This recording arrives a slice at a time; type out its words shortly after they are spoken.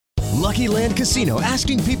Lucky Land Casino,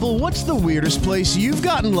 asking people, what's the weirdest place you've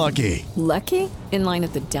gotten lucky? Lucky? In line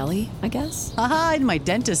at the deli, I guess? Aha, in my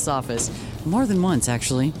dentist's office. More than once,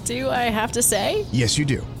 actually. Do I have to say? Yes, you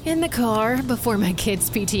do. In the car before my kids'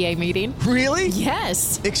 PTA meeting. Really?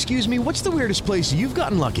 Yes. Excuse me, what's the weirdest place you've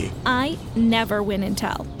gotten lucky? I never win and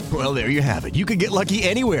tell. Well, there you have it. You can get lucky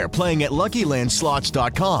anywhere, playing at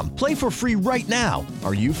LuckyLandSlots.com. Play for free right now.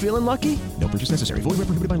 Are you feeling lucky? No purchase necessary. Void where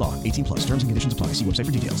prohibited by law. 18 plus. Terms and conditions apply. See website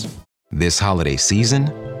for details. This holiday season,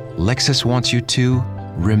 Lexus wants you to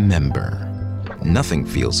remember. Nothing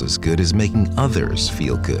feels as good as making others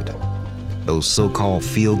feel good. Those so-called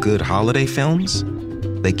feel-good holiday films?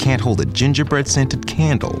 They can't hold a gingerbread-scented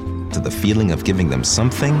candle to the feeling of giving them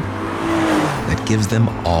something that gives them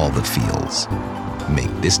all the feels.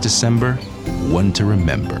 Make this December one to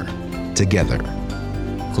remember. Together.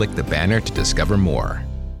 Click the banner to discover more.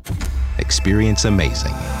 Experience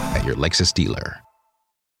amazing at your Lexus dealer.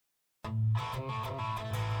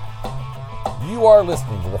 You are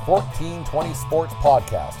listening to the 1420 Sports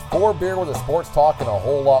Podcast, 4 beer with a sports talk and a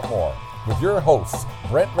whole lot more, with your hosts,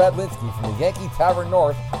 Brent Radlinski from the Yankee Tavern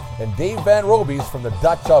North and Dave Van Robies from the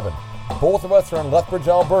Dutch Oven. Both of us are in Lethbridge,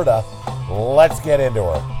 Alberta. Let's get into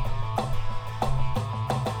it.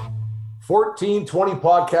 1420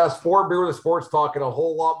 Podcast, 4 beer with a sports talk and a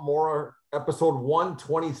whole lot more, episode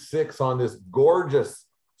 126 on this gorgeous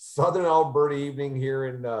Southern Alberta evening here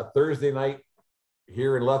in Thursday night.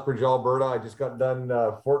 Here in Lethbridge, Alberta. I just got done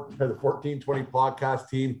the 1420 podcast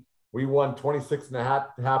team. We won 26 and a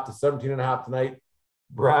half to 17 and a half tonight.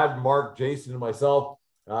 Brad, Mark, Jason, and myself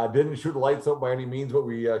didn't shoot the lights out by any means, but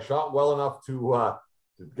we shot well enough to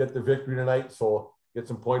get the victory tonight. So get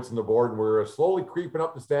some points on the board. And we're slowly creeping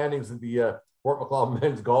up the standings in the Fort McLeod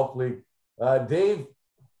Men's Golf League. Dave,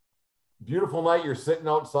 beautiful night. You're sitting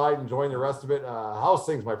outside enjoying the rest of it. How's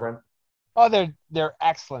things, my friend? Oh, they're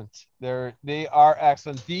excellent. They are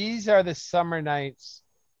excellent. These are the summer nights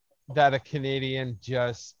that a Canadian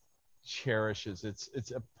just cherishes.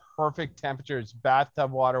 It's a perfect temperature. It's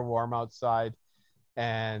bathtub water warm outside,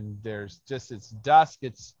 and it's dusk.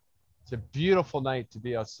 It's a beautiful night to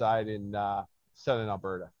be outside in Southern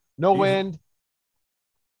Alberta. No wind.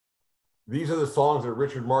 These are the songs that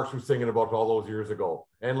Richard Marx was singing about all those years ago.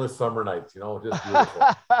 Endless summer nights, just beautiful.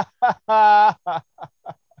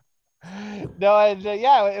 No,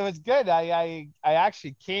 yeah, it was good. I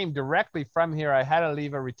actually came directly from here. I had to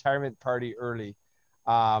leave a retirement party early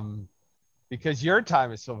because your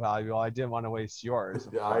time is so valuable. I didn't want to waste yours.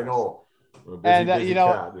 Yeah, I know. And there's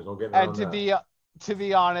no getting around that. To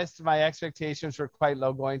be honest, my expectations were quite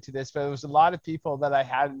low going to this, but there was a lot of people that I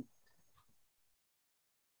hadn't.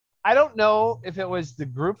 I don't know if it was the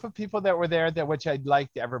group of people that were there which I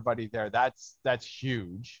liked everybody there. That's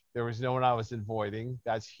huge. There was no one I was avoiding.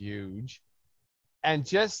 That's huge. And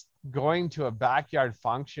just going to a backyard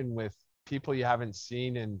function with people you haven't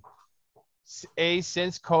seen in A,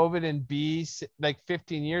 since COVID, and B, like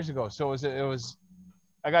 15 years ago. So it was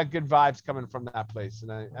I got good vibes coming from that place,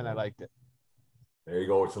 and I liked it. There you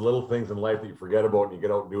go. It's the little things in life that you forget about and you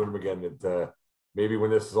get out and doing them again. Maybe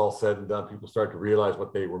when this is all said and done, people start to realize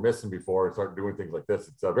what they were missing before and start doing things like this.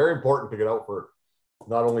 It's very important to get out for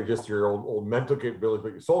not only just your old mental capabilities,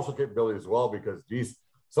 but your social capabilities as well, because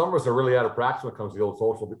some of us are really out of practice when it comes to the old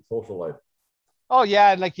social life. Oh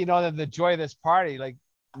yeah. And the joy of this party, like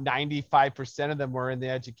 95% of them were in the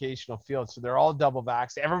educational field. So they're all double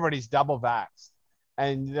vaxxed. Everybody's double vaxxed.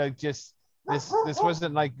 And this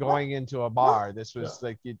wasn't like going into a bar. This was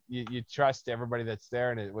like, you trust everybody that's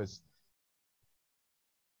there. And it was,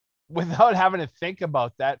 without having to think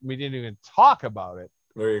about that, we didn't even talk about it.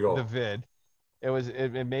 There you go. The vid.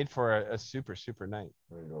 It made for a super, super night.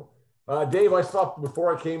 There you go. Dave, I stopped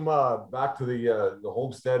before I came back to the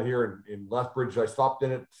homestead here in Lethbridge. I stopped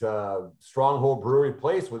in at Stronghold Brewery.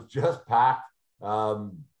 Place was just packed. I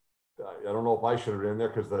don't know if I should have been in there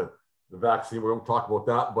because the vaccine, we won't talk about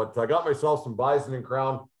that, but I got myself some Bison and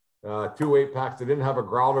Crown, 2 8-packs. I didn't have a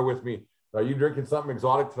growler with me. Are you drinking something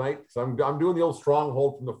exotic tonight? So I'm doing the old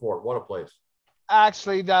Stronghold from the Fort. What a place.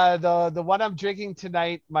 Actually, the one I'm drinking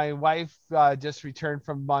tonight, my wife just returned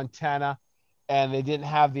from Montana, and they didn't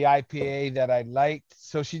have the IPA that I liked.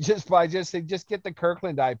 So she just said, just get the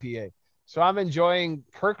Kirkland IPA. So I'm enjoying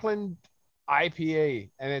Kirkland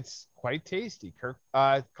IPA, and it's quite tasty.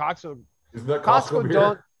 Costco. Isn't that Costco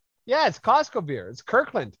beer? Yeah, it's Costco beer. It's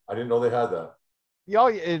Kirkland. I didn't know they had that.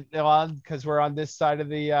 Because we're on this side of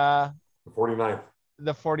the 49th.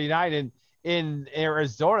 The 49, and in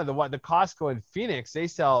Arizona, the Costco in Phoenix, they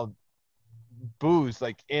sell booze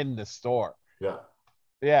like in the store. Yeah.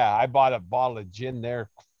 Yeah, I bought a bottle of gin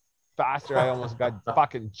there faster. I almost got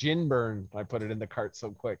fucking gin burn. I put it in the cart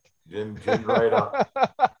so quick. Gin right up.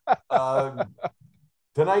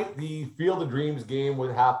 Tonight, the Field of Dreams game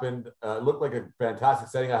would happen. It looked like a fantastic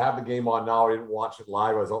setting. I have the game on now. I didn't watch it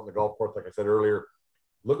live. I was out in the golf course, like I said earlier.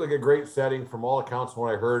 Looked like a great setting from all accounts.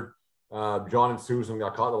 When I heard John and Susan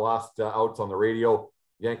got caught the last outs on the radio,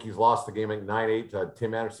 Yankees lost the game at 9-8.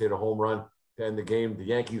 Tim Anderson hit a home run to end the game. The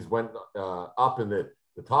Yankees went up in the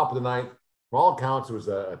top of the ninth. From all accounts, it was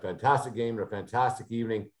a fantastic game and a fantastic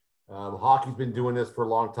evening. Hockey's been doing this for a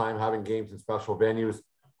long time, having games in special venues.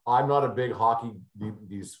 I'm not a big hockey,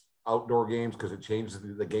 these outdoor games, because it changes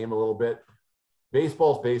the game a little bit.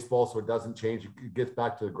 Baseball's baseball, so it doesn't change. It gets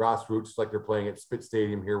back to the grassroots, like they're playing at Spit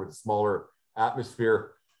Stadium here with a smaller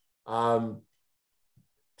atmosphere.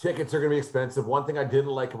 Tickets are going to be expensive. One thing I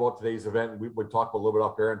didn't like about today's event, and we would talk a little bit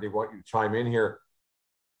off air, and they want you to chime in here.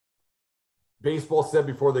 Baseball said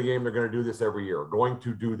before the game they're going to do this every year. Going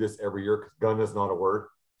to do this every year, because gun is not a word.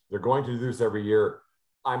 They're going to do this every year.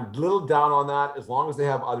 I'm a little down on that. As long as they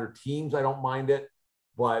have other teams, I don't mind it.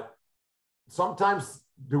 But sometimes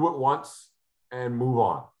do it once and move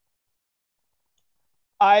on.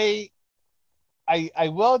 I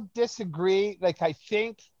will disagree. Like, I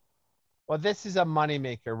think, well, this is a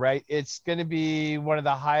moneymaker, right? It's going to be one of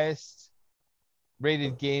the highest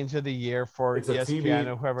rated games of the year for It's a ESPN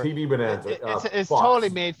or whoever. TV bonanza. It's totally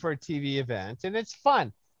made for a TV event, and it's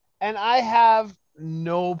fun. And I have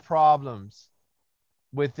no problems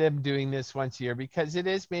with them doing this once a year, because it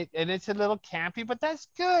is made, and it's a little campy, but that's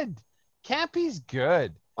good. Campy's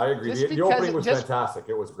good. I agree. The opening was fantastic.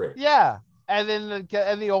 It was great. Yeah. And then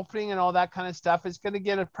the opening and all that kind of stuff is going to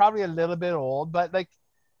get probably a little bit old, but like,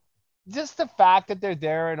 just the fact that they're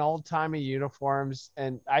there in old timey uniforms.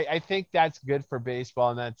 And I think that's good for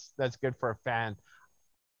baseball, and that's good for a fan.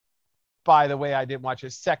 By the way, I didn't watch a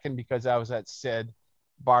second because I was at Sid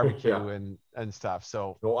barbecue and stuff.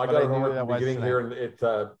 So no, I got it home at the beginning here, and it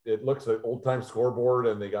looks like old time scoreboard,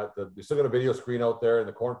 and they still got a video screen out there, and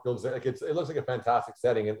the cornfields. Like it looks like a fantastic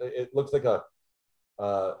setting, and it looks like a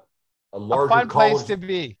larger fun college, place to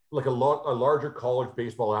be, like a larger college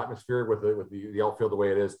baseball atmosphere with the outfield the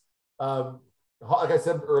way it is. Like I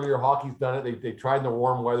said earlier, hockey's done it. They tried in the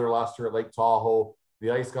warm weather last year at Lake Tahoe. The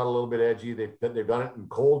ice got a little bit edgy. They've done it in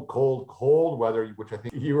cold weather, which I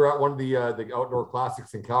think you were at one of the outdoor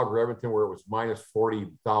classics in Calgary, Edmonton, where it was minus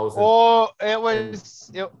 40,000. Oh, it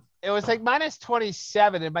was like minus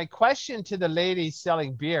 27. And my question to the lady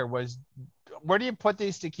selling beer was, where do you put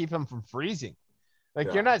these to keep them from freezing?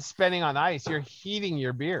 Like, you're not spending on ice, you're heating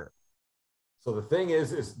your beer. So the thing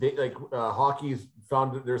is they hockey's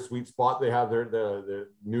found their sweet spot. They have the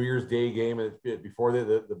New Year's Day game before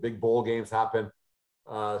the big bowl games happen.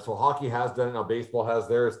 So hockey has done it. Now baseball has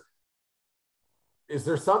theirs. Is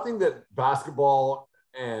there something that basketball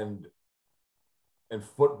and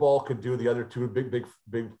football could do, the other two big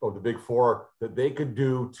of the big four, that they could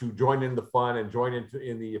do to join in the fun and join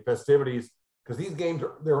in the festivities? Because these games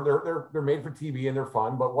they're made for TV and they're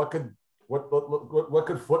fun. But what could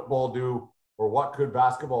football do, or what could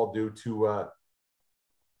basketball do to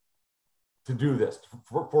do this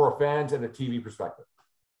for fans and a TV perspective?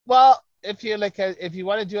 Well, if you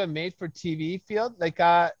want to do a made for TV field, like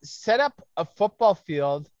set up a football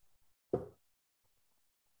field.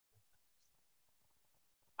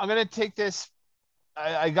 I'm gonna take this.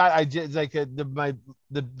 The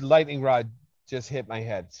lightning rod just hit my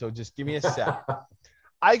head, so just give me a sec.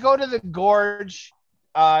 I go to the Gorge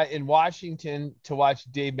in Washington to watch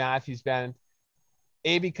Dave Matthews Band.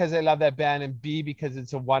 A, because I love that band, and B, because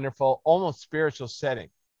it's a wonderful, almost spiritual setting.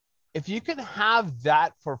 If you can have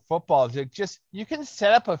that for football, you can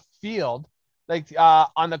set up a field like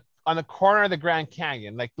on the corner of the Grand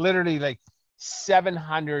Canyon, like literally like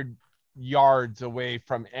 700 yards away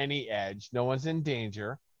from any edge. No one's in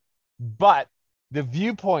danger, but the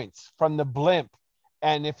viewpoints from the blimp,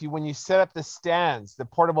 and when you set up the stands, the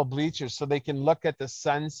portable bleachers, so they can look at the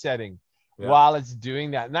sun setting while it's doing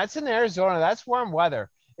that. And that's in Arizona. That's warm weather.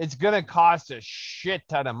 It's going to cost a shit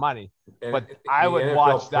ton of money, but I would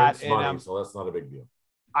watch that. So that's not a big deal.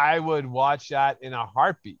 I would watch that in a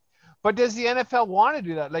heartbeat. But does the NFL want to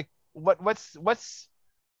do that? Like, what's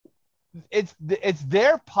it's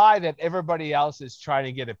their pie that everybody else is trying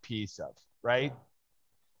to get a piece of, right?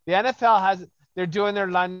 The NFL they're doing their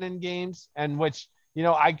London games, and which,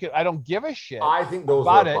 I don't give a shit. I think those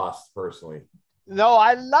are a bust, personally. No,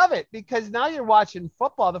 I love it, because now you're watching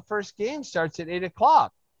football. The first game starts at 8:00.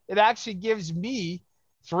 It actually gives me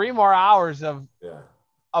 3 more hours of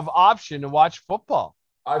option to watch football.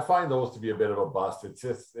 I find those to be a bit of a bust.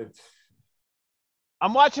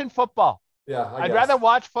 I'm watching football. Yeah, I'd rather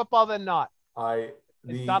watch football than not. I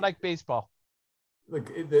It's not like baseball.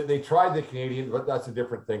 They tried the Canadian, but that's a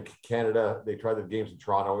different thing. Canada, they tried the games in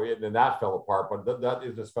Toronto, and then that fell apart. But that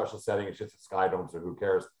is a special setting. It's just a Sky Dome, so who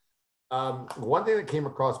cares? One thing that came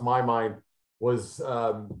across my mind was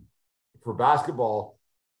for basketball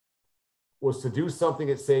was to do something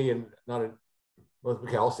at, say,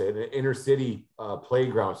 I'll say it, an inner city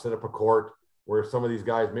playground, set up a court where some of these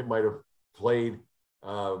guys might have played,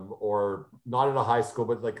 or not at a high school,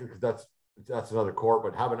 but like that's another court,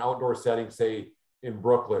 but have an outdoor setting, say in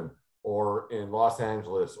Brooklyn or in Los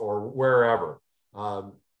Angeles or wherever,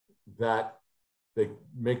 that they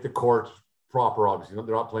make the court proper. Obviously,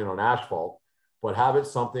 they're not playing on asphalt, but have it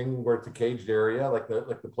something where it's a caged area, like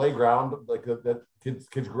the playground, like that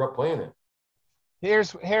kids grew up playing in.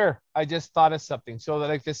 Here, I just thought of something. So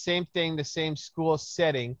like the same thing, the same school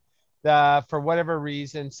setting, for whatever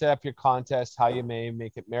reason, set up your contest how you may,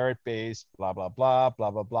 make it merit-based, blah, blah, blah,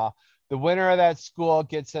 blah, blah, blah. The winner of that school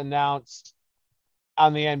gets announced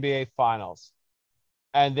on the NBA finals.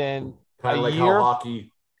 And then kind of like how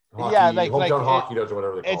hockey hometown hockey does, or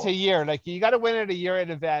whatever they call it's a year. Like you got to win it a year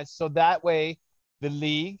in advance. So that way the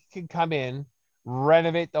league can come in,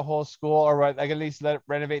 renovate the whole school, or like at least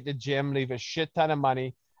renovate the gym, leave a shit ton of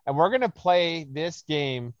money. And we're going to play this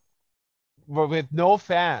game with no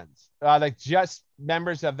fans, like just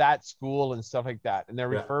members of that school and stuff like that. And their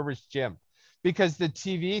refurbished gym, because the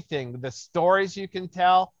TV thing, the stories you can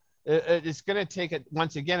tell, it's going to take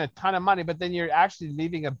once again a ton of money, but then you're actually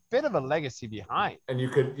leaving a bit of a legacy behind. And you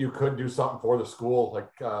could do something for the school,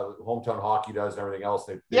 like hometown hockey does and everything else.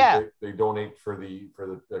 They donate for the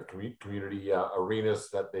community arenas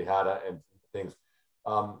that they had and things.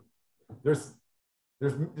 There's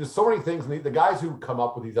so many things. And the guys who come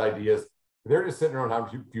up with these ideas, they're just sitting around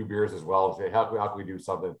having a few beers as well and say, how can we do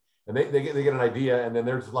something? And they get an idea, and then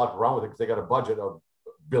they're just allowed to run with it because they got a budget of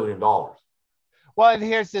 $1 billion. Well, and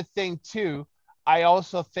here's the thing too. I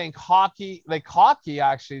also think hockey,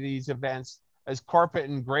 actually, these events, as corporate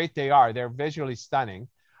and great they are, they're visually stunning.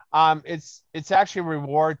 It's actually a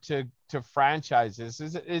reward to franchises.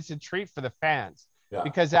 It's a treat for the fans,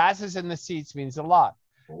 because asses in the seats means a lot.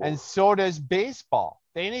 And so does baseball.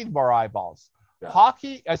 They need more eyeballs.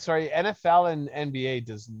 Hockey, NFL and NBA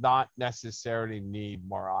does not necessarily need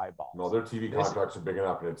more eyeballs. No, their TV contracts are big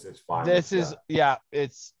enough, and it's fine. It's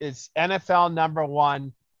NFL number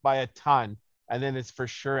one by a ton, and then it's for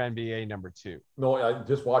sure NBA number two. No, I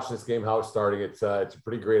just watched this game, how it's starting. It's a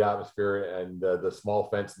pretty great atmosphere, and the small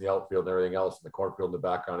fence in the outfield and everything else, and the cornfield in the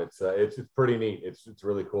background. It's pretty neat. It's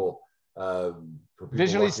really cool.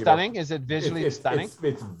 Visually stunning? Is it visually stunning?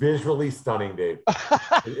 It's visually stunning, Dave.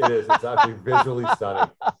 It is. It's actually visually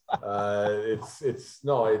stunning.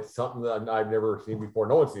 It's something that I've never seen before.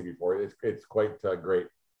 No one's seen before. It's quite great.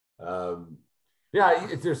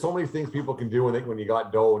 There's so many things people can do when you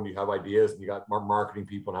got dough and you have ideas and you got marketing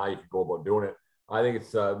people and how you can go about doing it. I think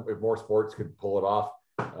it's if more sports could pull it off,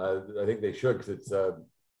 I think they should, because it's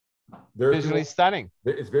visually stunning.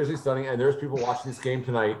 It's visually stunning, and there's people watching this game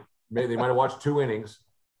tonight. They might have watched 2 innings,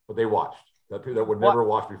 but they watched that would never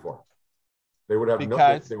watch before. They would have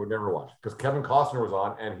they would never watch, because Kevin Costner was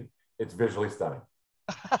on, and it's visually stunning.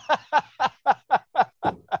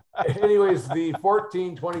 Anyways, the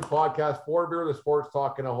 1420 podcast, 4 Beer the Sports,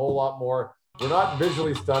 talking a whole lot more. We're not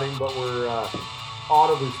visually stunning, but we're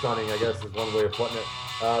audibly stunning, I guess is one way of putting it.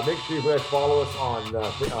 Make sure you guys follow us on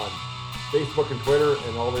Facebook and Twitter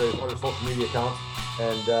and all the other social media accounts,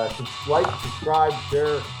 and subscribe,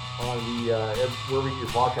 share on the where we get your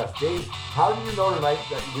podcast. Dave, how did you know tonight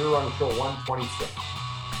that you're on show 126?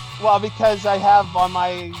 Well, because I have on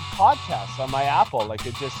my podcast, on my Apple, like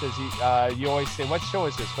it just says, you always say, what show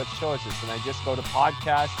is this? What show is this? And I just go to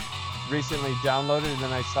podcast, recently downloaded, and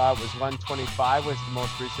then I saw it was 125 was the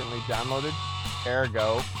most recently downloaded.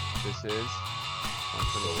 Ergo, this is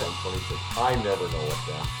 126. I never know what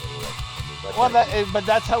that is. But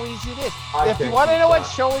that's how easy it is. If you want to know what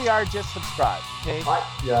show we are, just subscribe. Okay? I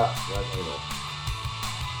know.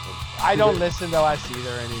 I don't listen to us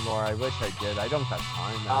either anymore. I wish I did. I don't have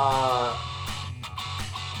time now.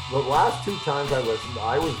 The last 2 times I listened,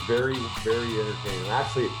 I was very, very entertained. And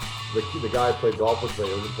actually, the guy I played golf with today,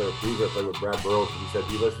 I didn't play with Cruiser, I played with Brad Burrows, and he said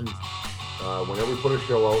he listens whenever we put a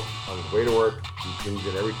show out on his way to work. He tunes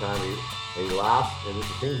in every time, and he laughs. And the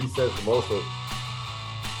thing he says the most was,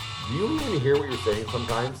 "Do you even hear what you're saying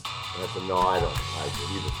sometimes?" And I said, "No, I don't. I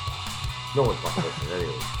believe it. No one's fucking listening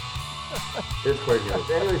anyway." It's crazy.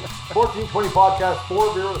 Anyways, 1420 podcast,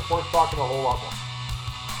 4 Beer with Sports, talking a whole lot more.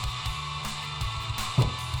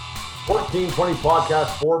 1420 podcast,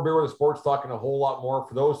 4 Beer with Sports, talking a whole lot more.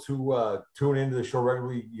 For those who tune into the show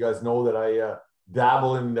regularly, you guys know that I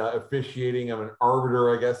dabble in officiating. I'm an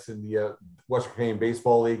arbiter, I guess, in the Western Canadian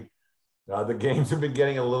Baseball League. The games have been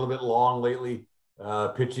getting a little bit long lately.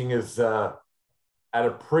 Pitching is at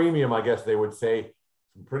a premium, I guess they would say.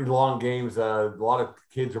 Some pretty long games. A lot of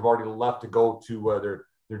kids have already left to go to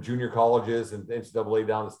their junior colleges and NCAA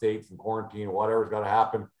down the states and quarantine, whatever's got to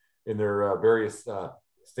happen in their various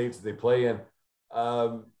states that they play in.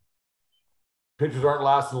 Pitchers aren't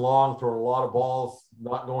lasting long, throwing a lot of balls,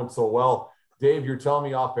 not going so well. Dave, you're telling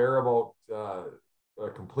me off air about a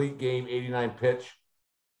complete game, 89 pitch,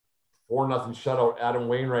 4-0 shutout, Adam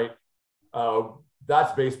Wainwright.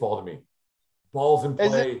 That's baseball to me. Balls in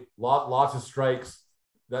play, lots of strikes.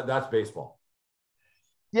 That's baseball.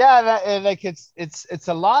 Yeah, like it's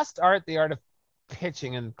a lost art, the art of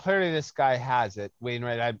pitching, and clearly this guy has it.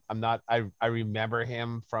 Wainwright, I remember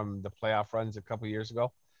him from the playoff runs a couple years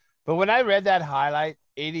ago. But when I read that highlight,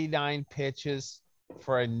 89 pitches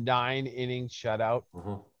for a 9-inning shutout.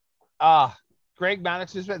 Greg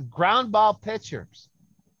Maddox has been ground ball pitchers.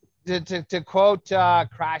 To quote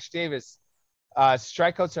Crash Davis,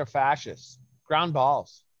 strikeouts are fascists. Ground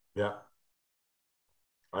balls. Yeah.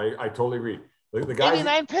 I totally agree. The guys,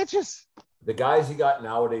 89 pitches. The guys he got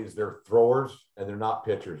nowadays, they're throwers and they're not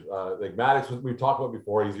pitchers. Like Maddox, we've talked about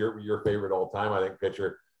before. He's your favorite all time, I think,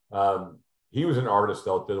 pitcher. He was an artist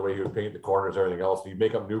out there, the way he would paint the corners, everything else. He'd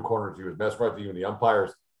make up new corners. He was mesmerized even the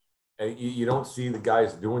umpires. And you don't see the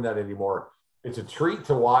guys doing that anymore. It's a treat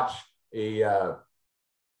to watch sure,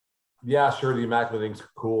 the immaculate inning's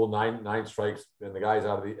cool, nine strikes, and the guy's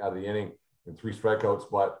out of the inning and 3 strikeouts.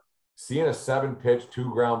 But seeing a 7-pitch,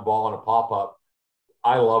 2 ground ball and a pop-up,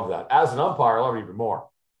 I love that. As an umpire, I love it even more.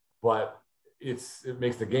 But it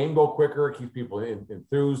makes the game go quicker, it keeps people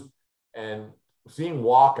enthused, and seeing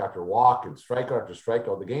walk after walk and strikeout after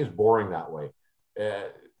strikeout, the game's boring that way.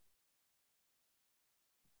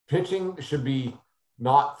 Pitching should be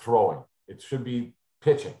not throwing; it should be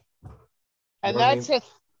pitching. And that's it.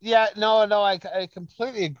 Yeah, no, I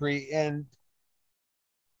completely agree. And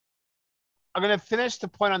I'm going to finish the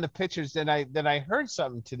point on the pitchers. Then I heard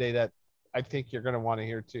something today that I think you're going to want to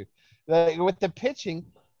hear too. With the pitching,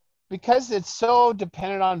 because it's so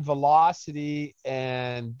dependent on velocity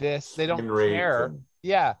and this, they don't care.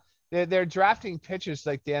 Yeah, they're drafting pitchers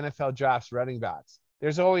like the NFL drafts running backs.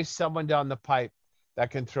 There's always someone down the pipe that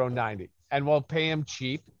can throw 90, and we'll pay him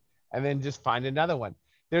cheap, and then just find another one.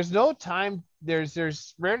 There's no time. There's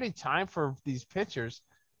rarely time for these pitchers,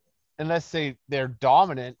 unless they're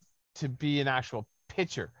dominant, to be an actual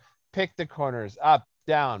pitcher. Pick the corners, up,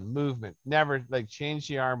 down, movement. Never like change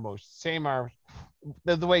the arm motion. Same arm,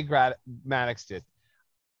 the way Maddox did.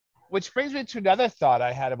 Which brings me to another thought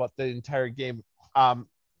I had about the entire game. I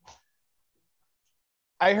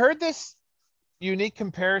heard this unique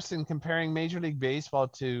comparison comparing Major League Baseball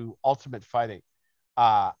to Ultimate Fighting.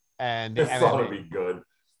 And this ought to be good.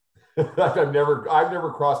 I've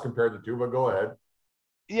never cross compared the two, but go ahead.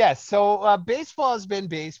 Yeah, so baseball has been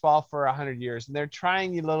baseball for 100 years, and they're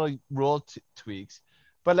trying little rule tweaks.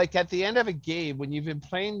 But like at the end of a game, when you've been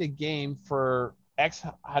playing the game for X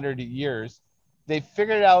 100 years, they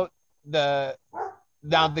figured out the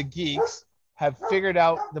geeks have figured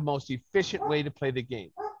out the most efficient way to play the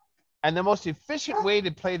game. And the most efficient way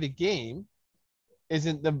to play the game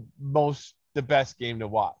isn't the best game to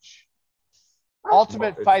watch.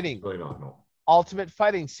 Ultimate Fighting. Really not, no. Ultimate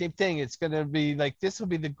Fighting, same thing. It's going to be like, this will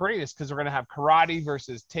be the greatest because we're going to have karate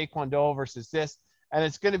versus taekwondo versus this. And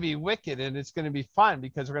it's going to be wicked and it's going to be fun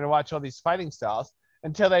because we're going to watch all these fighting styles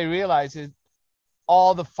until they realize it.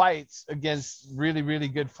 All the fights against really, really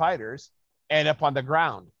good fighters end up on the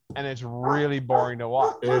ground. And it's really boring to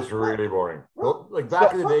watch. It's really boring. Well, like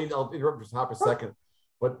back in the day, I'll interrupt just half a second.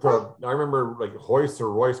 But I remember like Hoist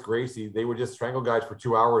or Royce Gracie, they would just strangle guys for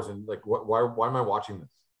 2 hours. And like, why am I watching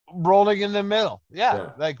this? Rolling in the middle.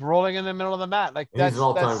 Yeah. Like rolling in the middle of the mat. Like that's an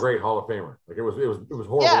all-time great Hall of Famer. Like it was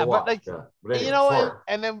horrible. Yeah, to watch. But like, but anyway, you know,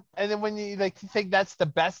 and then when you like think that's the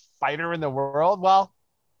best fighter in the world, well,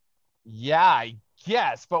 yeah, I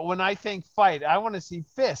guess. But when I think fight, I want to see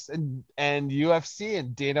fists, and UFC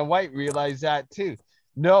and Dana White realized that too.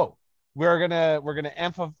 No, we're gonna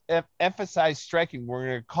emphasize striking. We're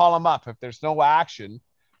gonna call them up. If there's no action,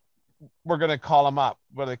 we're gonna call them up.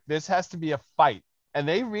 But like this has to be a fight. And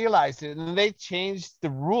they realized it, and they changed the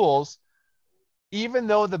rules. Even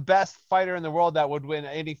though the best fighter in the world that would win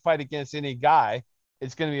any fight against any guy,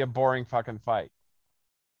 it's going to be a boring fucking fight.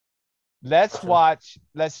 Let's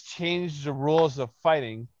change the rules of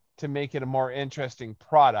fighting to make it a more interesting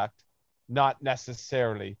product, not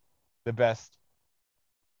necessarily the best.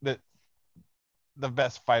 the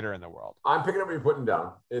best fighter in the world. I'm picking up what you're putting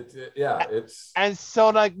down. It's And so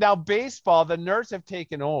like now baseball, the nerds have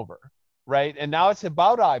taken over, right? And now it's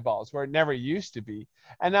about eyeballs where it never used to be.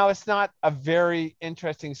 And now it's not a very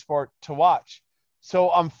interesting sport to watch.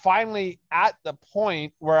 So I'm finally at the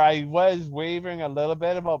point where I was wavering a little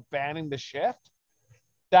bit about banning the shift.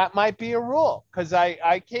 That might be a rule because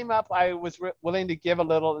I came up, I was willing to give a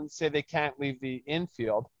little and say they can't leave the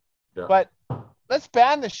infield. Yeah. But let's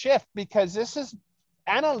ban the shift because this is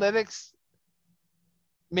analytics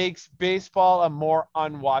makes baseball a more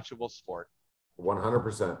unwatchable sport.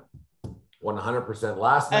 100%. 100%.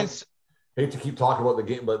 Last night, hate to keep talking about the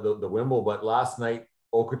game, but the Wimble, but last night,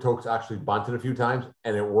 Okotoks actually bunted a few times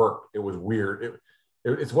and it worked. It was weird.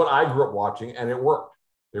 It's what I grew up watching and it worked.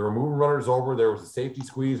 They were moving runners over. There was a safety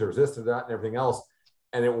squeeze. There was this and that and everything else.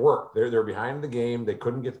 And it worked. They're behind the game. They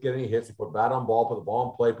couldn't get any hits. They put bat on ball, put the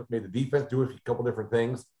ball in play, made the defense do a couple different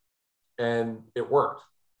things. And it worked.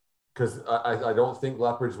 Because I don't think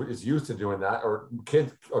Lethbridge is used to doing that. Or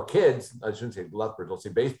kids, I shouldn't say Lethbridge, I'll say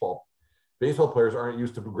baseball. Baseball players aren't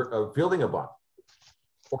used to fielding a bunt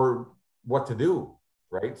or what to do,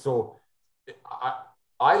 right? So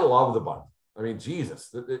I love the bunt. I mean,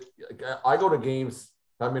 Jesus. I go to games,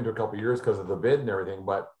 I've been to a couple of years because of the bid and everything,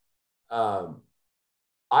 but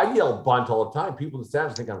I yell bunt all the time. People in the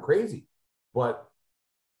stands think I'm crazy, but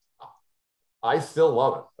I still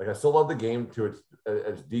love it. Like I still love the game to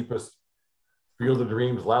its deepest Field of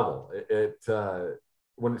Dreams level.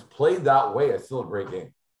 When it's played that way, it's still a great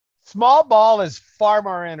game. Small ball is far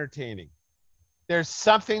more entertaining. There's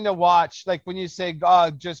something to watch. Like when you say,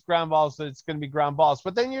 oh, just ground balls, so it's going to be ground balls.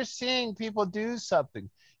 But then you're seeing people do something.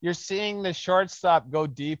 You're seeing the shortstop go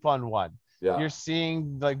deep on one. Yeah. You're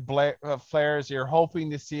seeing like flares. You're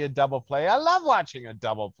hoping to see a double play. I love watching a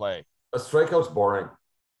double play. A strikeout's boring.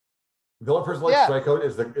 The only person like strikeout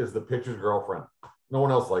is the pitcher's girlfriend. No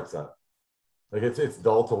one else likes that. Like it's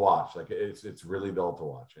dull to watch. Like it's really dull to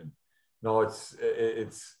watch. And no, it's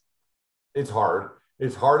hard.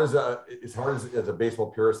 It's hard as a baseball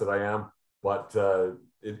purist that I am. But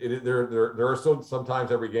there are still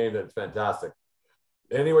sometimes every game that's fantastic.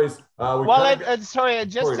 Anyways,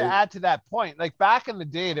 to add to that point, like back in the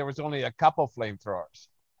day, there was only a couple flamethrowers.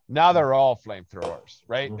 Now they're all flamethrowers,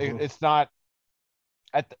 right? Mm-hmm. It's not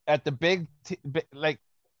at the big like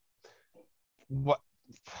what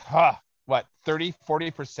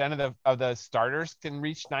 30-40% of the starters can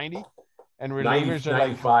reach 90, and relievers 90, are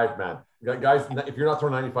 95, like, man. Guys, if you're not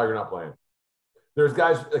throwing 95, you're not playing. There's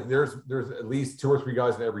guys like there's at least 2 or 3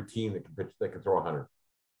 guys in every team that can pitch, that can throw 100.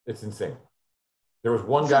 It's insane. There was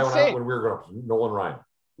one guy when we were growing up, Nolan Ryan.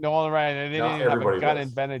 And they didn't even have a gun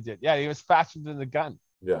invented yet. Yeah, he was faster than the gun.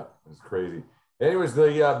 Yeah, it was crazy. Anyways,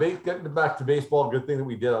 getting back to baseball, good thing that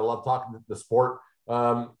we did. I love talking the sport.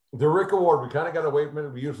 The Rick Award, we kind of got away from it.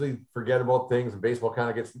 We usually forget about things, and baseball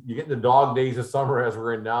kind of you get into dog days of summer as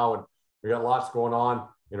we're in now, and we got lots going on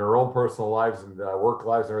in our own personal lives and work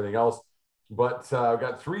lives and everything else. But I've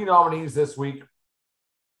got 3 nominees this week.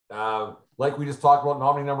 Like we just talked about,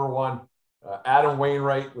 nominee number 1, Adam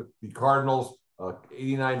Wainwright with the Cardinals,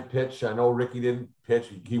 89 pitch. I know Ricky didn't pitch.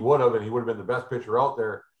 He would have, and he would have been the best pitcher out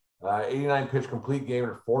there. 89 pitch complete game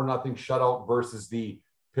and a 4-0 shutout versus the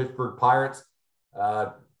Pittsburgh Pirates.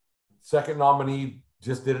 Second nominee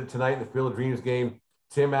just did it tonight in the Field of Dreams game.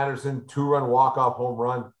 Tim Anderson, 2-run walk-off home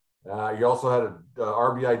run. He also had an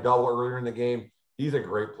RBI double earlier in the game. He's a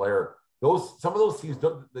great player. Some of those teams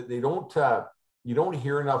you don't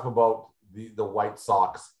hear enough about the White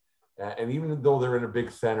Sox. And even though they're in a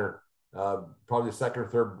big center, probably the second or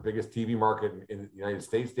third biggest TV market in the United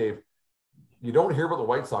States, Dave, you don't hear about the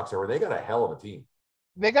White Sox ever. They got a hell of a team.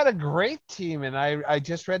 They got a great team, and I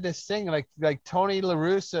just read this thing like Tony La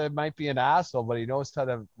Russa might be an asshole, but he knows how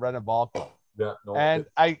to run a ball club. Yeah,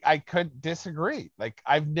 I couldn't disagree. Like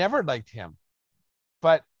I've never liked him,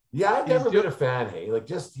 but yeah, I've never been a fan. Hey, like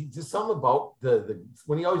just something about the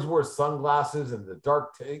when he always wore sunglasses and the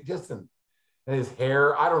dark and his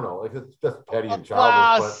hair. I don't know, like it's just petty and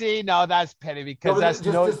childish. See, no, that's petty because that's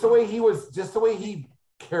just the way he was, just the way he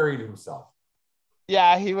carried himself.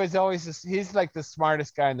 Yeah, he was always he's like the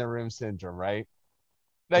smartest guy in the room syndrome, right?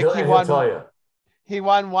 Like he'll tell you. He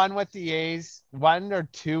won 1 with the A's, 1 or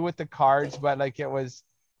 2 with the Cards, but like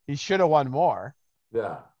he should have won more.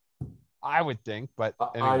 Yeah. I would think, but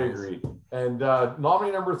I agree. And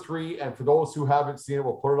nominee number 3, and for those who haven't seen it,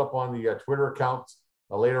 we'll put it up on the Twitter accounts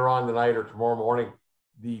later on tonight or tomorrow morning.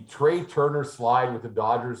 The Trey Turner slide with the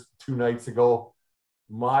Dodgers 2 nights ago.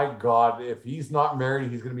 My God, if he's not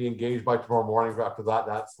married, he's going to be engaged by tomorrow morning after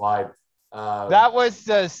that slide. That was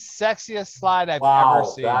the sexiest slide I've ever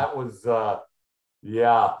seen. That was,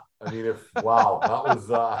 yeah. I mean, wow, that was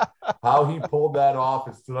how he pulled that off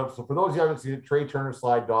and stood up. So for those who haven't seen it, Trey Turner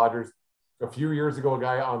slide Dodgers. A few years ago, a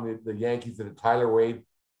guy on the Yankees did it, Tyler Wade,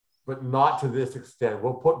 but not to this extent.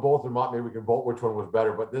 We'll put both of them up. Maybe we can vote which one was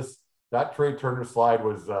better. But that Trey Turner slide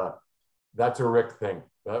was that's a Rick thing.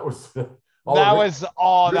 That was that was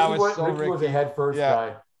so Ricky was a head first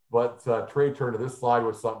guy, but Trey Turner, this slide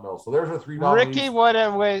was something else. So there's our three nominees.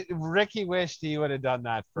 Ricky wished he would have done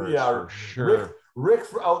that first. Yeah, for sure.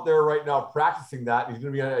 Rick's out there right now practicing that. He's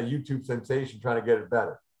going to be a YouTube sensation trying to get it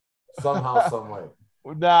better somehow, some way.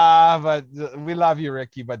 Nah, but we love you,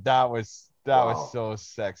 Ricky. But that was so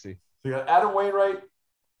sexy. So you got Adam Wainwright,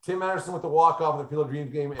 Tim Anderson with the walk-off in the Field of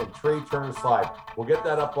Dreams game, and Trey Turner slide. We'll get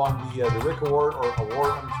that up on the Rick Award or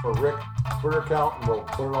award for Rick Twitter account, and we'll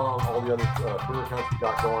put it on all the other Twitter accounts we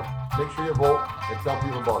got going. Make sure you vote and tell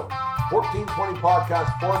people about it. 1420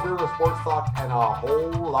 podcast, 4 beer with sports talk, and a whole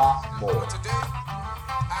lot more.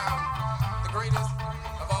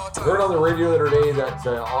 I heard on the the other day that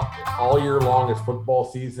all year long is football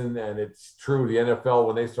season, and it's true. The NFL,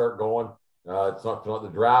 when they start going, it's not the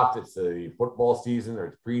draft, it's the football season, or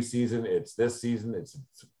it's preseason, it's this season, it's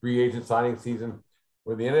free agent signing season.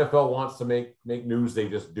 When the NFL wants to make news, they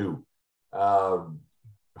just do. Hall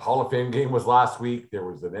of Fame game was last week. There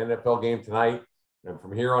was an NFL game tonight, and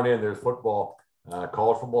from here on in, there's football.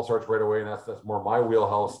 College football starts right away, and that's more my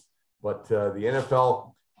wheelhouse. But the NFL.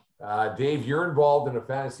 Dave, you're involved in a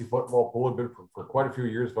fantasy football pool. Have been for quite a few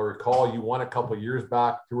years. If I recall, you won a couple of years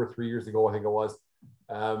back, 2 or 3 years ago, I think it was.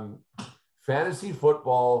 Fantasy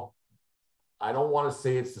football, I don't want to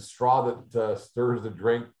say it's the straw that stirs the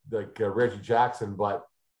drink like Reggie Jackson, but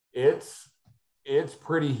it's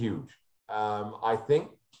pretty huge. I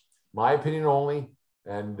think, my opinion only,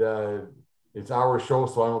 and it's our show,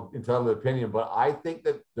 so I'm entitled to opinion, but I think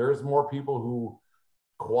that there's more people who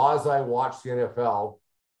quasi-watch the NFL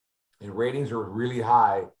and ratings are really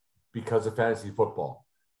high because of fantasy football.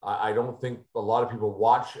 I don't think a lot of people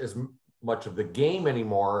watch as much of the game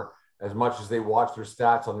anymore as much as they watch their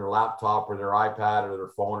stats on their laptop or their iPad or their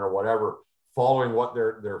phone or whatever, following what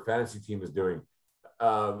their fantasy team is doing.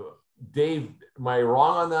 Dave, am I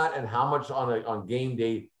wrong on that? And how much on game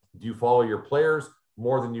day do you follow your players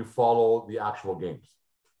more than you follow the actual games?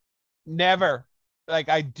 Never. Like,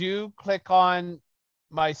 I do click on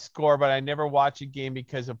my score, but I never watch a game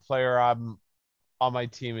because a player on my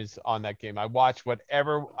team is on that game. I watch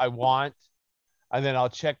whatever I want, and then I'll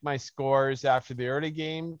check my scores after the early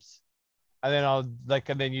games, and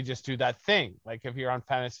then you just do that thing. Like, if you're on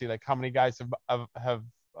fantasy, like, how many guys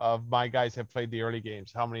of my guys have played the early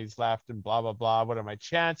games, how many's left, and blah blah blah. What are my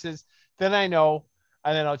chances? Then I know,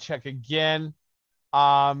 and then I'll check again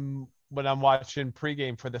when I'm watching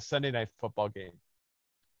pregame for the Sunday night football game.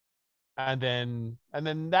 And then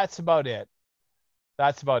that's about it.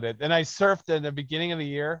 And I surfed in the beginning of the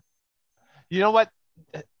year. You know what?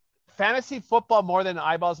 Fantasy football, more than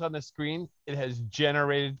eyeballs on the screen, it has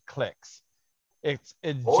generated clicks. It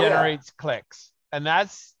generates clicks. And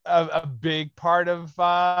that's a big part of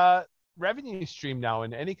revenue stream now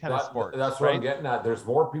in any kind of sport. That's what I'm getting at. There's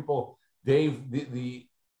more people. Dave, the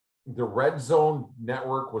Red Zone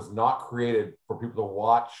network was not created for people to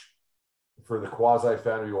watch, for the quasi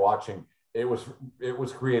fan to be watching. It was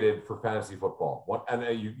created for fantasy football.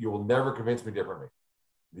 You will never convince me differently.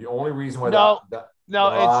 The only reason why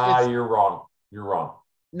you're wrong. You're wrong.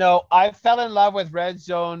 No, I fell in love with Red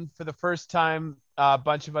Zone for the first time. A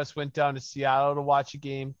bunch of us went down to Seattle to watch a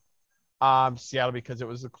game. Seattle because it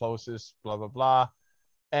was the closest, blah, blah, blah.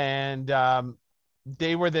 And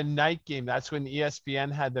they were the night game. That's when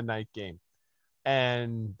ESPN had the night game.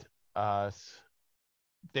 And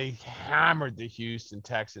they hammered the Houston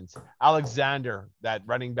Texans. Alexander, that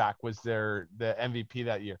running back, was the MVP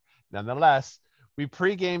that year. Nonetheless, we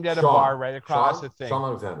pre-gamed at a bar right across the thing. Sean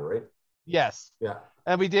Alexander, right? Yes. Yeah.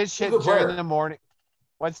 And we did shit during the morning.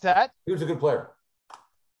 What's that? He was a good player.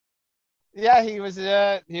 Yeah, he was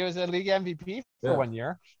a league MVP for 1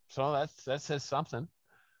 year. So that says something.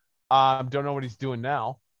 Don't know what he's doing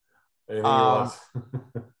now. I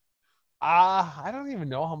don't even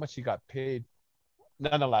know how much he got paid.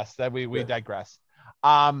 Nonetheless, that we digress.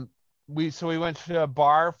 We went to a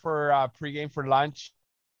bar for pregame for lunch,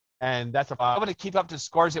 and that's able to keep up the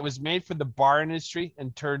scores. It was made for the bar industry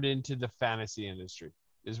and turned into the fantasy industry.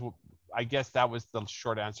 I guess that was the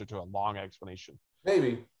short answer to a long explanation.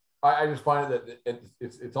 Maybe. I just find that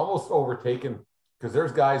it's almost overtaken, because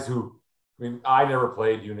there's guys who, I mean, I never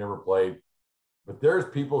played, you never played, but there's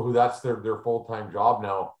people who that's their full-time job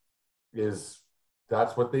now.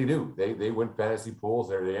 That's what they do. They win fantasy pools.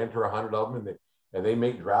 They enter 100 of them, and they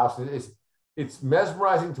make drafts. It's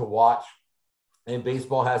mesmerizing to watch and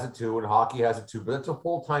baseball has it too, and hockey has it too, but it's a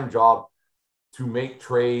full-time job to make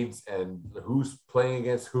trades and who's playing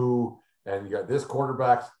against who, and you got this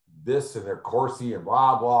quarterback, this, and their Corsi and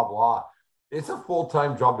blah, blah, blah. It's a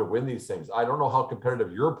full-time job to win these things. I don't know how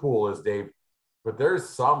competitive your pool is, Dave, but there's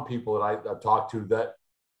some people that I've talked to that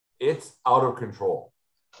it's out of control.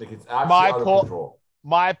 Like it's actually out of control.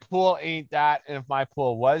 My pool ain't that. And if my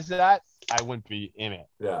pool was that, I wouldn't be in it.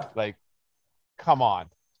 Yeah. Like, come on.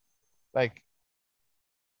 Like,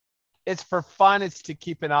 it's for fun. It's to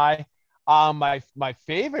keep an eye. My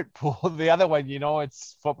favorite pool, the other one,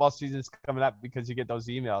 it's football season's coming up because you get those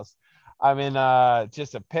emails. I'm in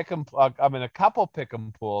just a pick'em. I'm in a couple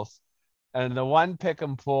pick'em pools, and the one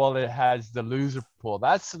pick'em pool that has the loser pool.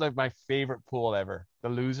 That's like my favorite pool ever. The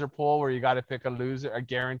loser pool where you got to pick a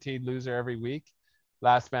guaranteed loser every week.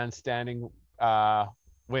 Last man standing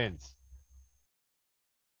wins.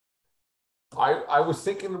 I was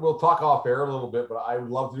thinking we'll talk off air a little bit, but I would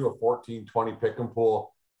love to do a 14-20 pick'em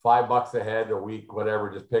pool, $5 a head a week,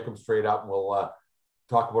 whatever. Just pick them straight up, and we'll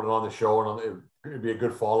talk about it on the show. And it'd be a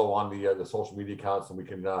good follow on the social media accounts, and we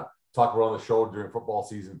can talk about it on the show during football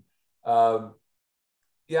season.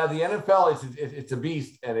 Yeah, the NFL it's a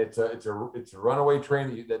beast, and it's a runaway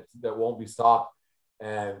train that won't be stopped,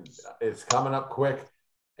 and it's coming up quick.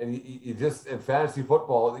 And you just in fantasy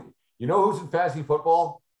football, who's in fantasy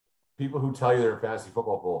football? People who tell you they're in fantasy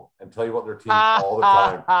football pool and tell you about their team all the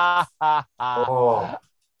time. Oh,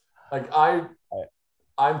 like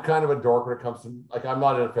I'm kind of a dork when it comes to, like, I'm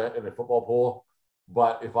not in a football pool,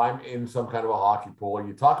 but if I'm in some kind of a hockey pool,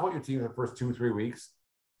 you talk about your team in the first 2-3 weeks,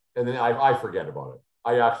 and then I forget about it.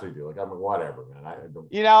 I actually do. Like, I'm like, whatever, man. I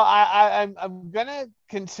don't. I'm gonna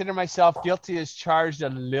consider myself guilty as charged a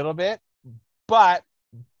little bit, but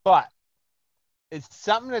it's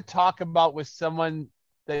something to talk about with someone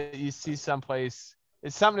that you see someplace.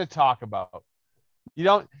 It's something to talk about. You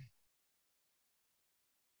don't.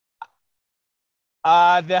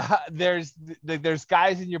 There's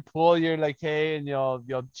guys in your pool. You're like, hey, and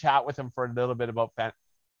you'll chat with them for a little bit about fan.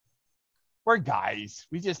 We're guys.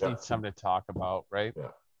 We just need something to talk about, right? Yeah.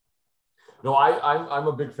 No, I'm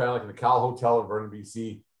a big fan. Like in the Cal Hotel in Vernon,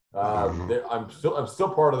 BC. I'm still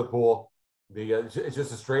part of the pool. It's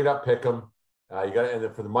just a straight up pick 'em. You got, and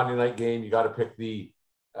then for the Monday night game, you got to pick the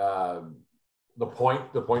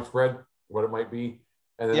point spread, what it might be,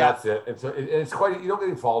 and then that's it. And so it's quite. You don't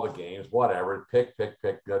really follow the games, whatever. Pick,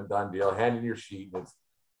 done deal. Hand in your sheet. And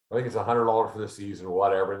I think it's $100 for the season,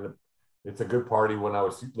 whatever. And it's a good party. When I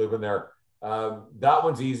was living there, that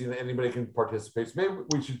one's easy, and anybody can participate. So maybe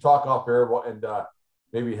we should talk off air and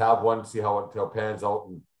maybe have one, see how it pans out,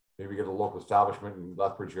 and maybe get a local establishment in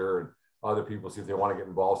Lethbridge here and other people see if they want to get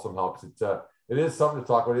involved somehow, because it is something to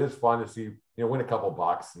talk about. It is fun to see, win a couple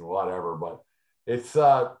bucks and whatever, but it's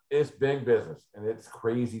big business, and it's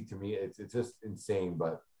crazy to me. It's just insane,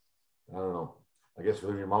 but I don't know. I guess you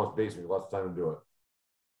live in your mom's basement, lots of time to do it.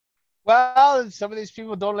 Well, some of these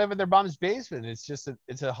people don't live in their mom's basement.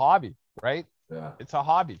 It's a hobby, right? Yeah. It's a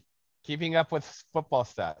hobby. Keeping up with football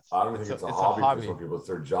stats. I don't think it's a hobby for some people. It's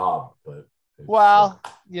their job, but you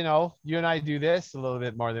and I do this a little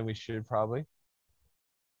bit more than we should probably.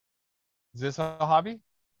 Is this a hobby?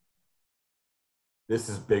 This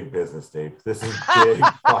is big business, Dave. This is big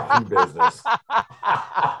fucking business.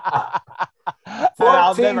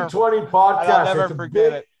 1420 podcast. I'll never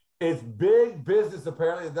forget it. It's big business.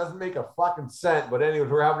 Apparently, it doesn't make a fucking cent. But anyways,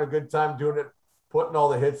 we're having a good time doing it, putting all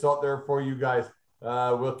the hits out there for you guys.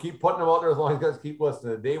 We'll keep putting them out there as long as you guys keep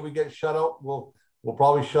listening. The day we get shut out, we'll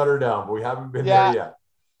probably shut her down, but we haven't been there yet.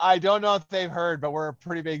 I don't know if they've heard, but we're a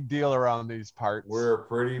pretty big deal around these parts. We're a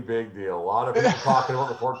pretty big deal. A lot of people talking about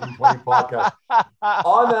the 1420 podcast.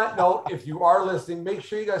 On that note, if you are listening, make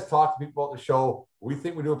sure you guys talk to people about the show. We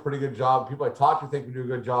think we do a pretty good job. People I talk to think we do a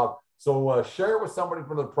good job. So share it with somebody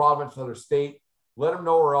from the province, another state. Let them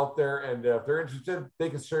know we're out there. And if they're interested, they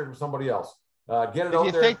can share it with somebody else. Get it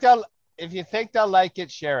out there. If you think they'll like it,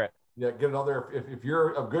 share it. Yeah, get it out there. If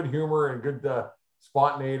you're of good humor and good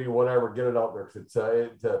spontaneity, whatever, get it out there, because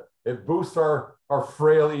it boosts our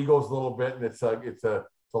frail egos a little bit, and it's a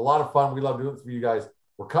lot of fun. We love doing it for you guys.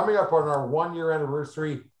 We're coming up on our 1-year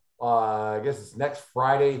anniversary. I guess it's next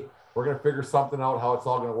Friday. We're gonna figure something out how it's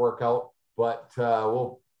all gonna work out, but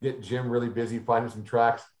we'll get Jim really busy finding some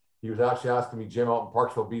tracks. He was actually asking me, Jim out in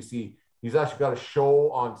Parksville, BC. He's actually got a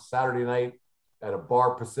show on Saturday night at a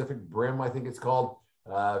bar, Pacific Brim, I think it's called.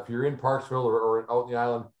 If you're in Parksville or out in the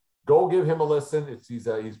island, go give him a listen.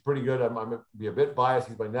 He's pretty good. I'm gonna be a bit biased.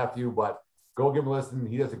 He's my nephew, but go give him a listen.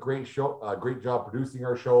 He does a great great job producing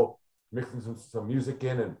our show, mixing some music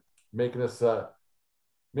in and making us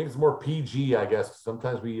Makes it more PG, I guess.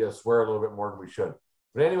 Sometimes we swear a little bit more than we should.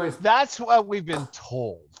 But anyways, That's what we've been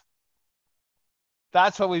told.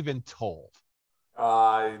 That's what we've been told.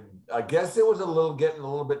 I guess it was getting a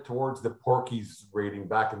little bit towards the Porky's rating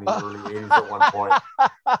back in the early 80s at one point.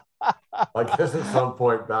 I guess at some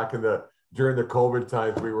point back during the COVID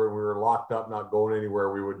times, we were locked up, not going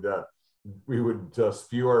anywhere. We would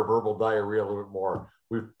spew our verbal diarrhea a little bit more.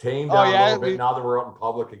 We've tamed down a little bit now that we're out in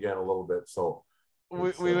public again a little bit. So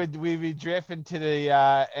we'd be drifting to the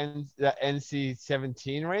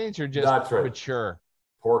NC-17 range or just that's right. Mature.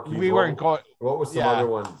 Porky. We weren't going. What was some other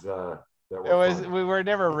ones? We were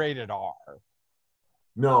never rated R.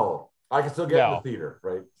 No, I can still get in the theater,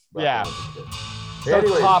 right? Yeah. So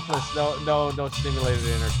topless, no stimulated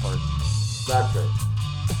intercourse. That's right.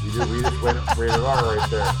 We just went rated R right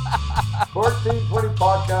there. 1420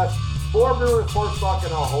 podcast, 4 Brewers sports talk,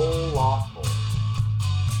 and a whole lot more.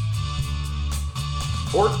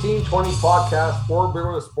 1420 podcast, 4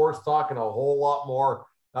 Brewers sports talk, and a whole lot more.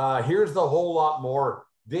 Here's the whole lot more.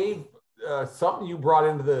 Dave, something you brought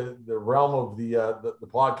into the realm of the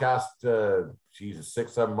podcast,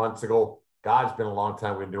 6-7 months ago. God, it's been a long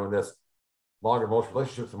time we've been doing this. Longer most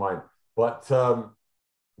relationships of mine. But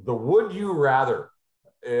the would you rather,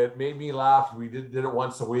 it made me laugh. We did it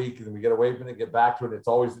once a week, and we get away from it, get back to it. It's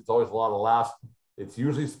always a lot of laughs. It's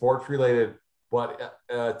usually sports related. But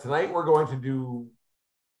tonight we're going to do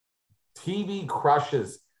TV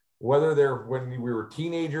crushes, whether they're when we were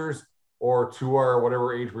teenagers or to our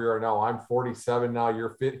whatever age we are now. I'm 47 now.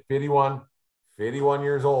 You're 51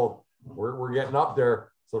 years old. We're getting up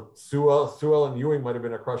there. So Sue Ellen Ewing might have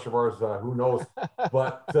been a crush of ours. Who knows?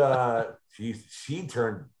 But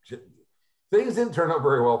things didn't turn out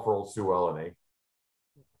very well for old Sue Ellen, eh?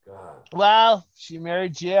 God. Well, she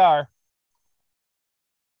married JR.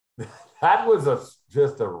 That was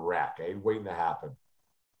just a wreck, eh? Waiting to happen.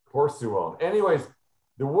 Poor Sue Ellen. Anyways,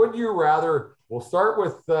 the would you rather, we'll start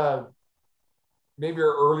with maybe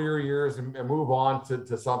our earlier years and move on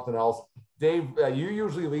to something else. Dave, you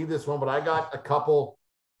usually lead this one, but I got a couple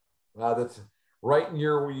that's right in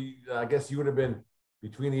I guess you would have been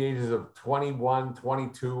between the ages of 21,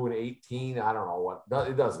 22, and 18. I don't know what,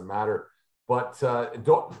 it doesn't matter. But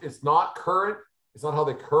it's not current. It's not how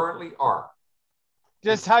they currently are.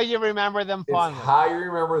 Just how you remember them fondly. It's how you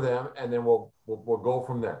remember them, and then we'll go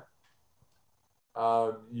from there.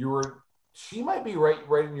 She might be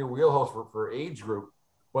right in your wheelhouse for age group,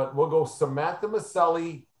 but we'll go Samantha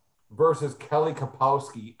Maselli versus Kelly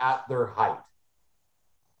Kapowski at their height.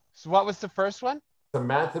 So what was the first one?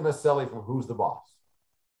 Samantha Maselli from Who's the Boss?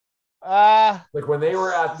 Like when they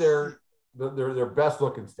were at their best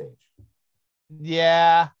looking stage.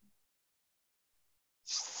 Yeah.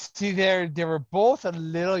 See, they were both a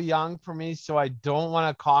little young for me, so I don't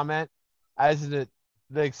want to comment as it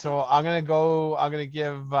like. So I'm gonna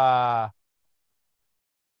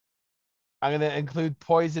include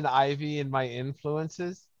Poison Ivy in my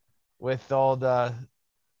influences with old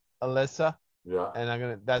Alyssa. Yeah.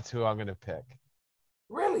 And that's who I'm gonna pick.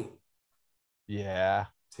 Really? Yeah.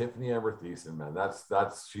 Tiffany Amber Thiessen, man. That's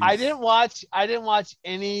I didn't watch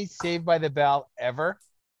any Saved by the Bell ever.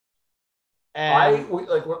 And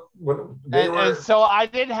so I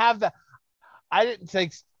didn't have the, I didn't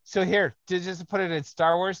think, so here, to just put it in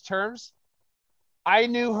Star Wars terms, I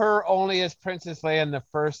knew her only as Princess Leia in the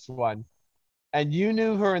first one. And you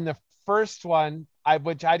knew her in the first one,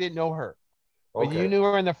 which I didn't know her. Okay. But you knew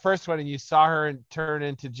her in the first one, and you saw her turn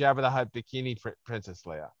into Jabba the Hutt bikini Princess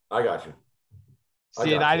Leia. I got you.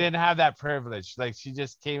 See, I didn't have that privilege. Like, she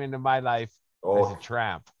just came into my life as a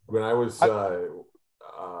tramp. When I was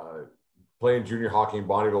playing junior hockey in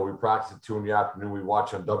Bonneville, we practiced at 2 in the afternoon. We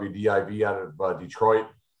watched on WDIV out of Detroit.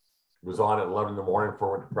 It was on at 11 in the morning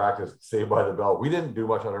before we went to practice, Saved by the Bell. We didn't do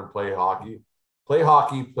much other than play hockey, play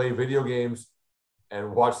video games,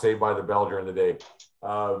 and watch Saved by the Bell during the day.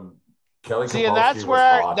 Kelly See, and that's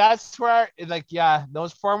where, like, yeah,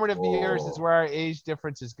 those formative years is where our age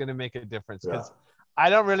difference is going to make a difference. Because I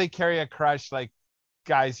don't really carry a crush like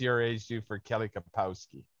guys your age do for Kelly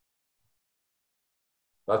Kapowski.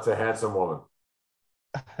 That's a handsome woman.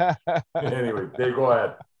 Anyway, Dave, go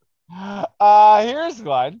ahead. Here's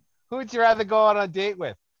one. Who would you rather go on a date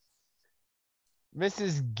with?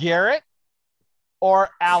 Mrs. Garrett or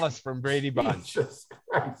Alice from Brady Bunch? Jesus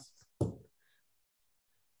Christ.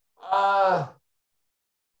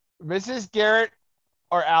 Mrs. Garrett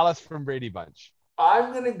or Alice from Brady Bunch?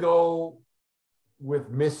 I'm going to go with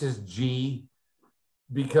Mrs. G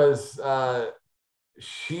because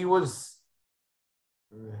she was...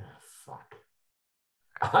 Fuck.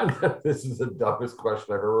 This is the dumbest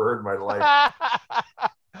question I've ever heard in my life.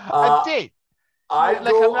 A date. I'm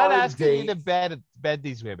not asking you to bed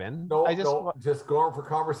these women. No, just go over for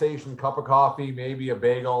conversation, cup of coffee, maybe a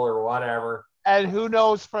bagel or whatever. And who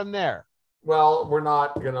knows from there? Well, we're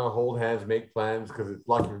not gonna hold hands, make plans because it's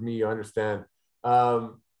lucky for me. You understand?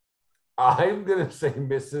 I'm gonna say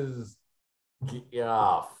Mrs.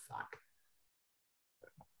 Yeah, fuck.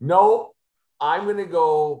 No, I'm gonna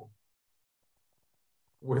go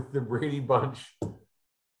with the Brady Bunch.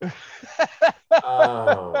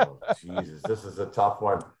 Oh, Jesus, this is a tough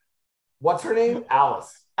one. What's her name?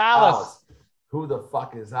 Alice. Who the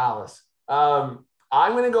fuck is Alice?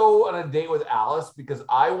 I'm going to go on a date with Alice because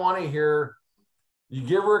I want to hear you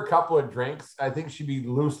give her a couple of drinks. I think she'd be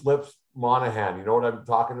loose lips Monahan. You know what I'm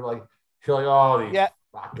talking about? Like, she'll like, oh, these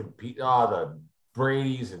fucking the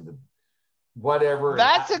Brady's and the whatever.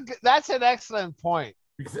 That's an excellent point.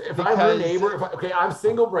 Because I'm her neighbor, I'm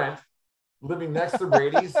single Brent, living next to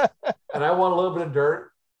Brady's, and I want a little bit of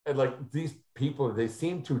dirt. And like these people, they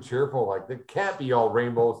seem too cheerful. Like they can't be all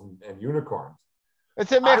rainbows and unicorns.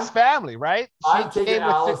 It's a mixed family, right? I'm taking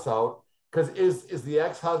Alice out because is the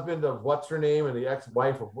ex-husband of what's her name and the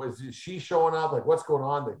ex-wife of is she showing up? Like what's going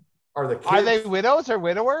on? Are the kids? Are they widows or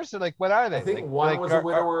widowers or like what are they? I think one was a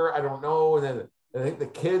widower. I don't know. And then I think the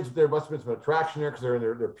kids, there must have been some attraction there because they're in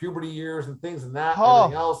their puberty years and things and that and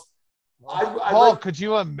everything else. Could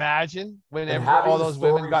you imagine whenever all those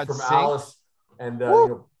women got from synced? Alice and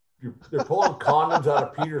they're pulling condoms out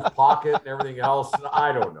of Peter's pocket and everything else.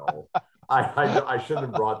 I don't know. I shouldn't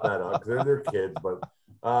have brought that up because they're kids, but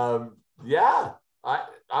I'm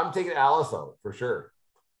taking Alice out for sure.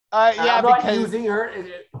 I'm not using her, and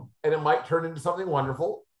it might turn into something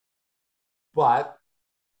wonderful, but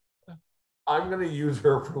I'm going to use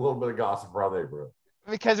her for a little bit of gossip around the neighborhood.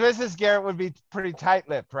 Because Mrs. Garrett would be pretty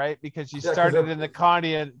tight-lipped, right? Because she started in the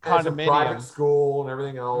condominium, private school and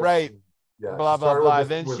everything else, right? Yeah, blah blah blah.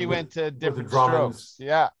 Then she went to different strokes.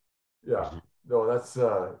 Yeah. No, that's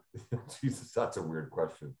Jesus. That's a weird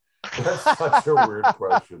question. That's such a weird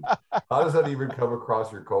question. How does that even come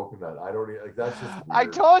across your coconut? I don't like. That's just weird. I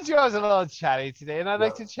told you I was a little chatty today, and I'd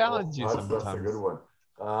like to challenge you sometimes. That's a good one.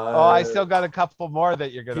 I still got a couple more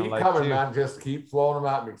that you're gonna like. Keep coming, too. Man. Just keep flowing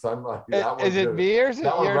them at me because I'm like. Is it me or is it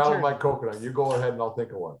your turn? My coconut. You go ahead and I'll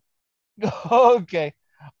think of one. Okay.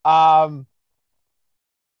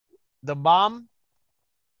 The mom,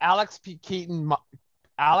 Alex P. Keaton's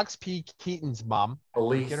mom.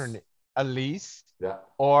 Elise. Get her name. Elise. Yeah.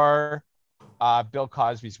 Or Bill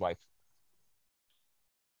Cosby's wife.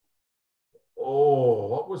 Oh,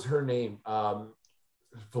 what was her name?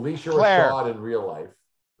 Felicia Claire. Rashad in real life.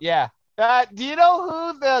 Yeah. Do you know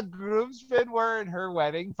who the groomsmen were in her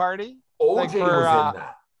wedding party? OJ was in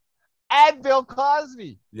that. And Bill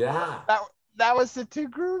Cosby. Yeah. That was the two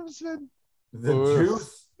groomsmen. The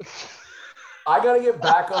juice. I got to get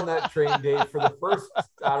back on that train, Dave, for the first,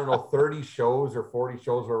 30 shows or 40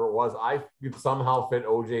 shows, wherever it was. I could somehow fit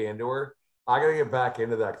OJ into her. I got to get back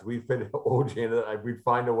into that because we'd fit OJ into that. We'd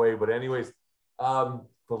find a way. But anyways,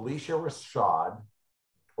 Felicia Rashad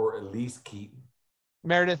or Elise Keaton.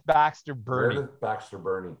 Meredith Baxter Birney.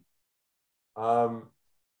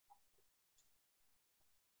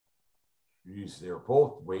 Geez, they were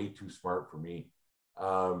both way too smart for me.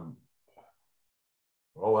 That's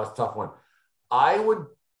a tough one. I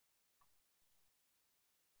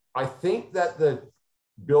think that the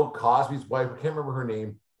Bill Cosby's wife, I can't remember her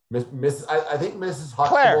name, I think Mrs.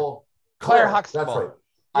 Huxtable. Claire Huxtable. That's right.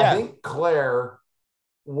 Yeah. I think Claire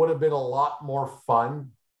would have been a lot more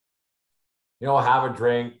fun. Have a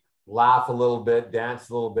drink, laugh a little bit, dance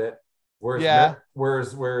a little bit.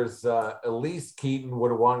 Whereas Elise Keaton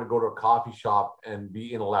would have wanted to go to a coffee shop and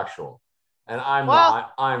be intellectual. And I'm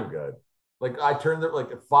not. I'm good. Like I turned it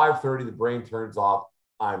like at 5:30, the brain turns off.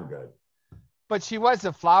 I'm good. But she was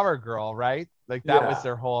a flower girl, right? Like that was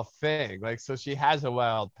their whole thing. Like, so she has a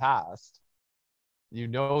wild past. You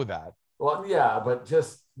know that. Well, yeah, but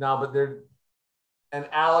and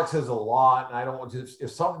Alex has a lot, and I don't want to.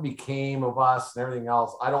 If something became of us and everything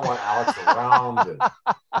else, I don't want Alex around.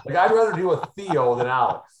 I'd rather deal with Theo than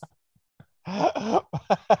Alex. Does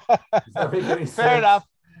that make any sense? Fair enough.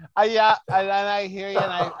 And I hear you,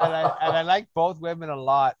 and I like both women a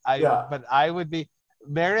lot. But I would be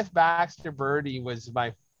Meredith Baxter Birney was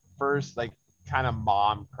my first kind of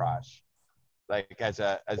mom crush, as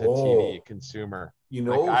a TV consumer.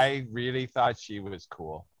 I really thought she was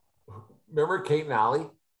cool. Remember Kate and Allie?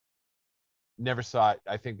 Never saw it.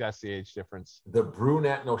 I think that's the age difference. The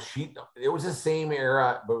brunette, it was the same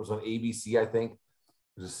era, but it was on ABC, I think.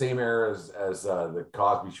 It was the same era as the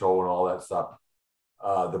Cosby Show and all that stuff.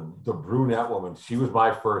 The brunette woman, she was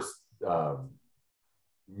my first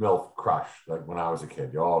MILF crush, like when I was a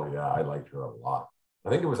kid. Oh yeah, I liked her a lot. I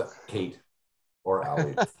think it was Kate or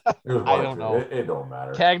Allie. It was I don't know. It don't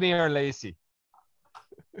matter. Cagney or Lacey?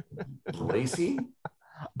 Lacey?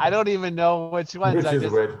 I don't even know which ones. Which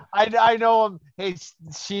is which? I know them. Hey,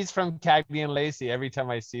 she's from Cagney and Lacey. Every time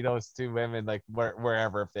I see those two women, like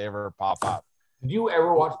wherever, if they ever pop up. Did you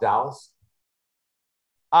ever watch Dallas?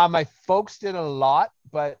 My folks did a lot,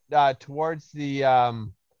 but towards the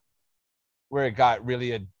where it got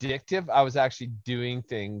really addictive, I was actually doing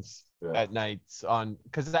things at nights on,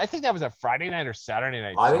 because I think that was a Friday night or Saturday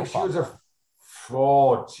night. I think she was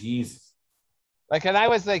oh Jesus. Like, and I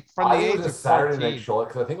was like from the age of Saturday 14. night show,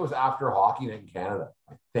 because I think it was after hockey night in Canada.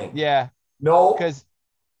 I think. Yeah. No, because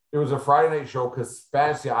it was a Friday night show because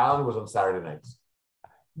Fantasy Island was on Saturday nights.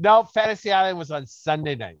 No, Fantasy Island was on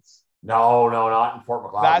Sunday nights. No, not in Fort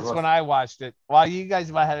McLeod. That's when I watched it. Well, you guys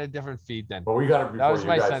had a different feed then. But we got it before. That was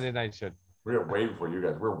my guys. Sunday night show. We're way before you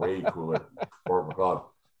guys. We're way cooler. Fort McLeod.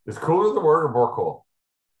 Is cooler the word or more cool?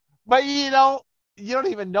 But you don't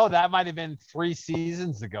even know. That might have been 3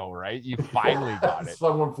 seasons ago, right? You finally got it.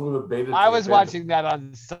 Someone flew the beta. I was watching that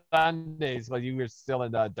on Sundays while you were still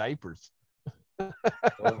in diapers.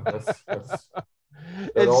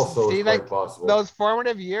 That also is quite possible. Those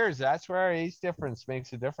formative years, that's where our age difference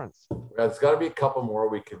makes a difference. It's got to be a couple more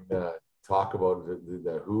we can talk about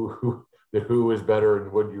the who is better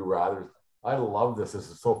and would you rather. I love this. This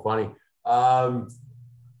is so funny.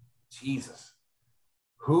 Jesus.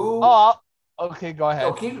 Who? Oh, okay, go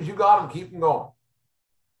ahead. You got him. Keep him going.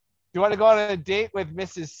 Do you want to go on a date with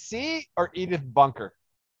Mrs. C or Edith Bunker?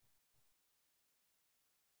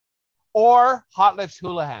 Or Hot Lips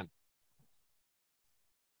Houlihan?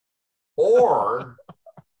 Or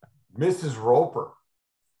Mrs. Roper?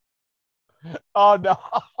 Oh no.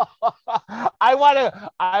 I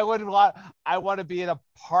want to be at a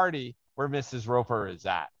party where Mrs. Roper is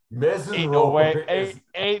at.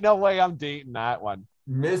 Ain't no way I'm dating that one.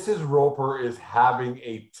 Mrs. Roper is having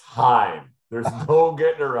a time. There's no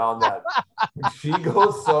getting around that. When she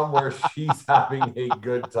goes somewhere, she's having a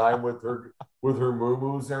good time with her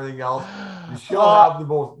moo-moos and everything else. She'll have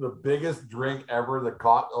the biggest drink ever.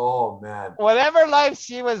 Oh man. Whatever life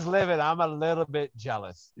she was living, I'm a little bit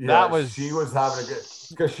jealous. Yeah, she was having a good,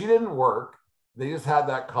 because she didn't work. They just had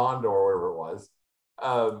that condo or whatever it was.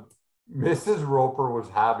 Mrs. Roper was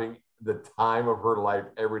having the time of her life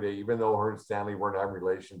every day, even though her and Stanley weren't having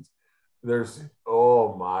relations.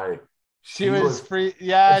 Oh my. She was free.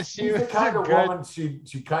 Yeah, she was the kind of good woman. She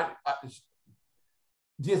kind of.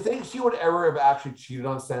 Do you think she would ever have actually cheated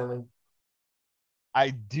on Stanley?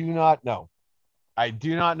 I do not know. I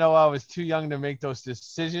I was too young to make those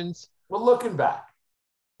decisions. Well, looking back,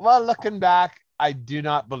 I do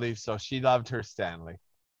not believe so. She loved her Stanley,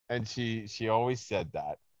 and she always said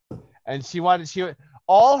that. And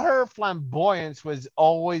all her flamboyance was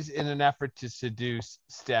always in an effort to seduce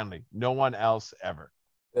Stanley. No one else ever.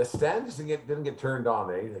 Stan just didn't get turned on.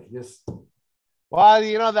 Like he just.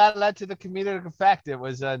 Well, that led to the comedic effect. It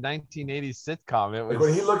was a 1980s sitcom. It was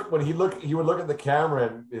like when he would look at the camera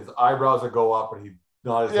and his eyebrows would go up and he'd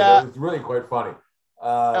nod his head. It's really quite funny.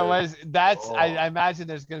 I imagine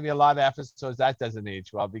there's going to be a lot of episodes that doesn't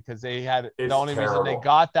age well because they had the only reason they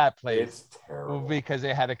got that place. It's terrible because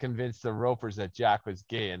they had to convince the Ropers that Jack was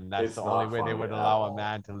gay, and that's the only way they would allow a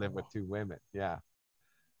man to live with 2 women. Yeah.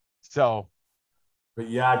 So. But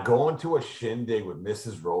yeah, going to a shindig with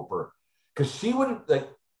Mrs. Roper, because she would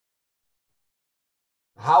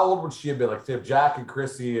how old would she have been? Like, say if Jack and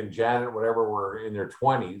Chrissy and Janet, whatever, were in their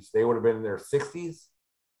 20s, they would have been in their 60s,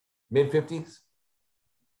 mid 50s.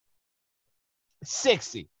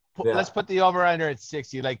 60. Yeah. Let's put the over under at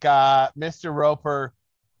 60. Like Mr. Roper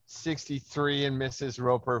 63 and Mrs.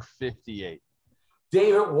 Roper 58.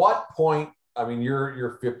 Dave, at what point? I mean,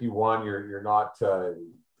 you're 51. You're not.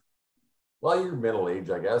 You're middle age,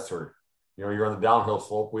 I guess, or you're on the downhill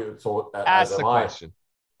slope. Ask the question.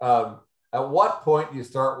 At what point do you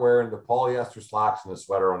start wearing the polyester slacks and the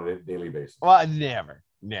sweater on a daily basis? Well, never.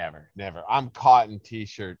 I'm cotton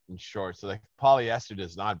t-shirt and shorts. So like polyester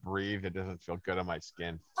does not breathe. It doesn't feel good on my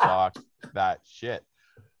skin. Socks, that shit.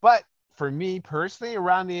 But for me personally,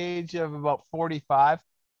 around the age of about 45,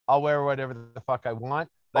 I'll wear whatever the fuck I want.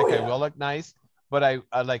 I will look nice, but I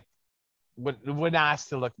like when asked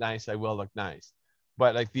to look nice, I will look nice.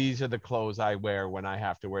 But like these are the clothes I wear when I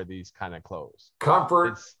have to wear these kind of clothes.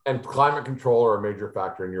 Comfort and climate control are a major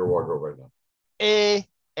factor in your wardrobe right now. A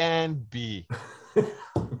and B.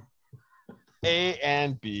 A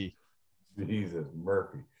and B. Jesus,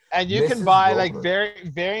 Murphy. And you can buy like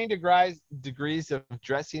varying degrees of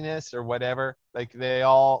dressiness or whatever. Like they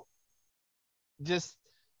all just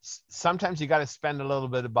sometimes you got to spend a little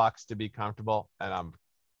bit of bucks to be comfortable, and I'm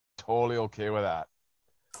totally okay with that.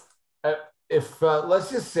 If let's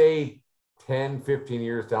just say 10, 15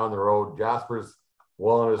 years down the road, Jasper's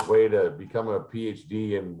well on his way to become a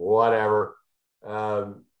PhD and whatever.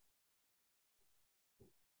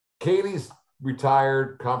 Kaylee's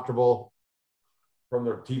retired, comfortable from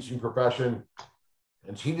the teaching profession,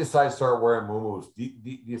 and she decides to start wearing muumuus. Do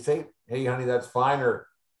you say, hey, honey, that's fine? Or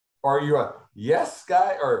are you a yes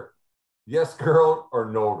guy or yes girl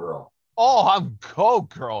or no girl? Oh, I'm go,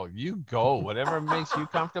 girl. You go. Whatever makes you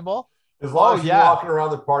comfortable. As long as you're walking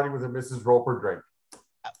around the party with a Mrs. Roper drink.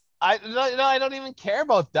 I don't even care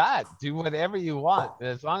about that. Do whatever you want.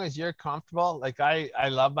 As long as you're comfortable. Like I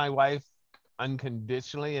love my wife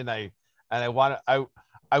unconditionally, and I want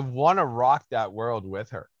to rock that world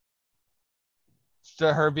with her.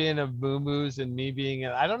 So her being a moo-moos and me being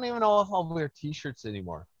I don't even know if I'll wear t-shirts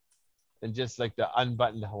anymore. And just like the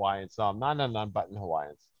unbuttoned Hawaiians. So I'm not an unbuttoned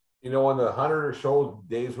Hawaiians. You know, on the 100 or so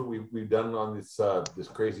days what we've done on this this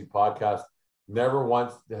crazy podcast, never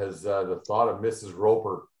once has the thought of Mrs.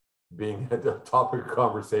 Roper being at the topic of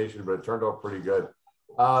conversation, but it turned out pretty good.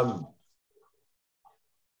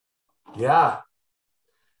 Yeah.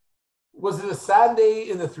 Was it a sad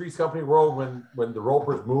day in the Threes Company world when the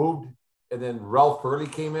Ropers moved and then Ralph Furley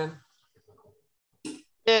came in?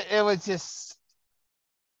 It was just,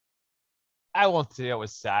 I won't say it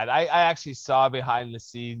was sad. I actually saw behind the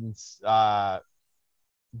scenes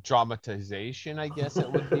dramatization, I guess it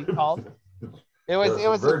would be called. It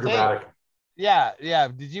was very dramatic. Yeah.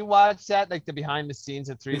 Did you watch that? Like the behind the scenes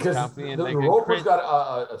at Threes Company? And the Ropers got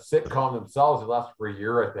a sitcom themselves. It lasted for a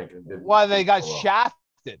year, I think. Well, they got shafted.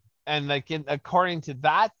 And like according to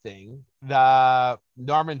that thing, the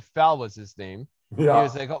Norman Fell was his name. Yeah. He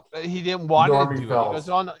was like, oh, he didn't want to do it. He goes,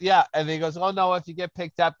 oh no, yeah. And he goes, oh no, if you get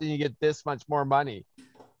picked up, then you get this much more money.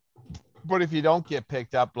 But if you don't get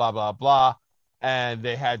picked up, blah, blah, blah. And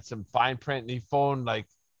they had some fine print, and he phoned like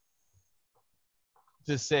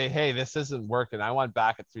to say, hey, this isn't working. I went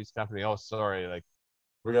back at Threes Company. Oh, sorry. Like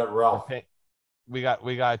we got Ralph. We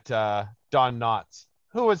got Don Knotts,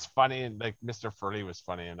 who was funny, and like Mr. Furley was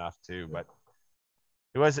funny enough too, but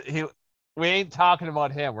we ain't talking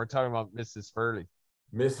about him. We're talking about Mrs. Furley.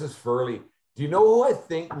 Mrs. Furley. Do you know who I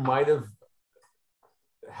think might have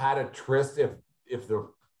had a tryst if the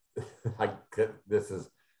this is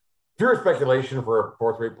pure speculation for a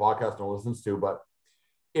fourth rate podcast no one listens to, but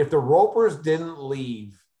if the Ropers didn't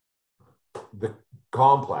leave the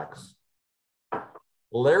complex,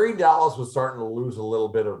 Larry Dallas was starting to lose a little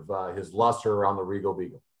bit of his luster around the Regal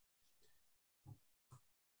Beagle.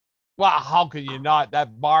 Well, how could you not?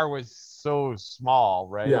 That bar was so small,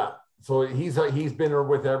 right? Yeah. So he's been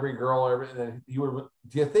with every girl. And he would.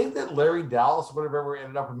 Do you think that Larry Dallas would have ever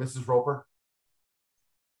ended up with Mrs. Roper?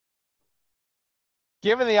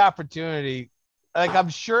 Given the opportunity, like I'm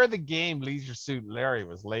sure the game Leisure Suit Larry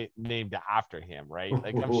was named after him, right?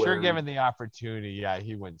 Like I'm sure given the opportunity, yeah,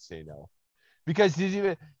 he wouldn't say no. Because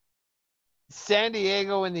San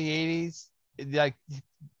Diego in the 80s, like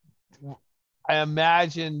I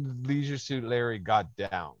imagine Leisure Suit Larry got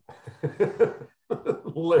down.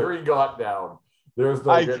 Larry got down. There's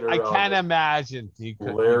no getting around I can't imagine he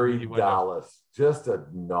could. Larry Dallas, just a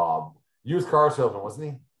knob. Used car salesman,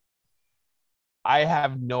 wasn't he? I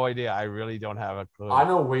have no idea. I really don't have a clue. I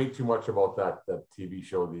know way too much about that TV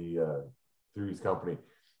show, the Threes Company.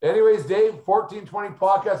 Anyways, Dave, 1420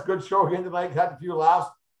 podcast, good show again tonight. Had a few laughs.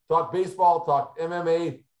 Talk baseball, talk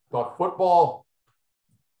MMA, talk football,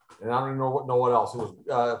 and I don't even know what else. It was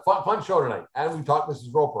a fun show tonight, and we talked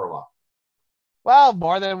Mrs. Roper a lot. Well,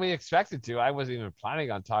 more than we expected to. I wasn't even planning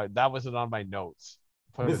on talking. That wasn't on my notes.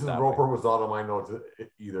 Mrs. Roper was not on my notes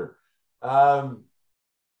either.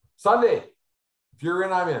 Sunday, if you're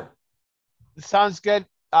in, I'm in. Sounds good.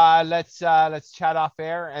 Let's chat off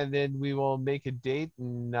air, and then we will make a date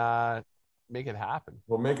and make it happen.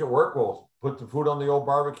 We'll make it work. We'll put the food on the old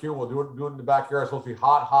barbecue. We'll do it in the backyard. It's supposed to be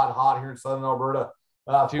hot here in Southern Alberta.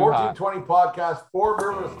 1420 podcast, 4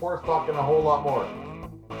 beer with sports talk, and a whole lot more.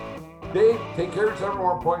 Dave, take care of yourself.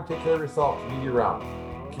 More important, take care of yourself. Need you around.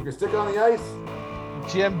 Keep your stick on the ice.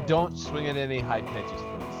 Jim, don't swing at any high pitches,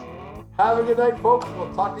 please. Have a good night, folks.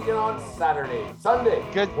 We'll talk to you again on Saturday, Sunday.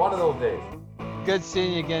 Good. One of those days. Good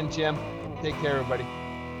seeing you again, Jim. Take care, everybody.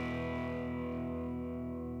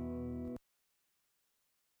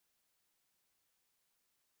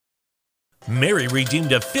 Mary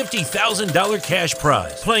redeemed a $50,000 cash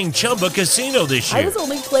prize playing Chumba Casino this year. I was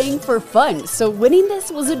only playing for fun, so winning this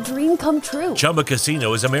was a dream come true. Chumba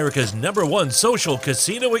Casino is America's #1 social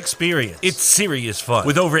casino experience. It's serious fun.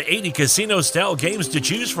 With over 80 casino-style games to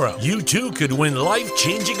choose from, you too could win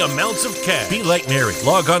life-changing amounts of cash. Be like Mary.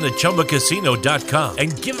 Log on to ChumbaCasino.com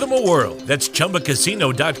and give them a whirl. That's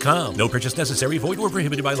ChumbaCasino.com. No purchase necessary. Void where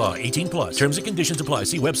prohibited by law. 18+. Terms and conditions apply.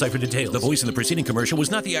 See website for details. The voice in the preceding commercial was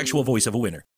not the actual voice of a winner.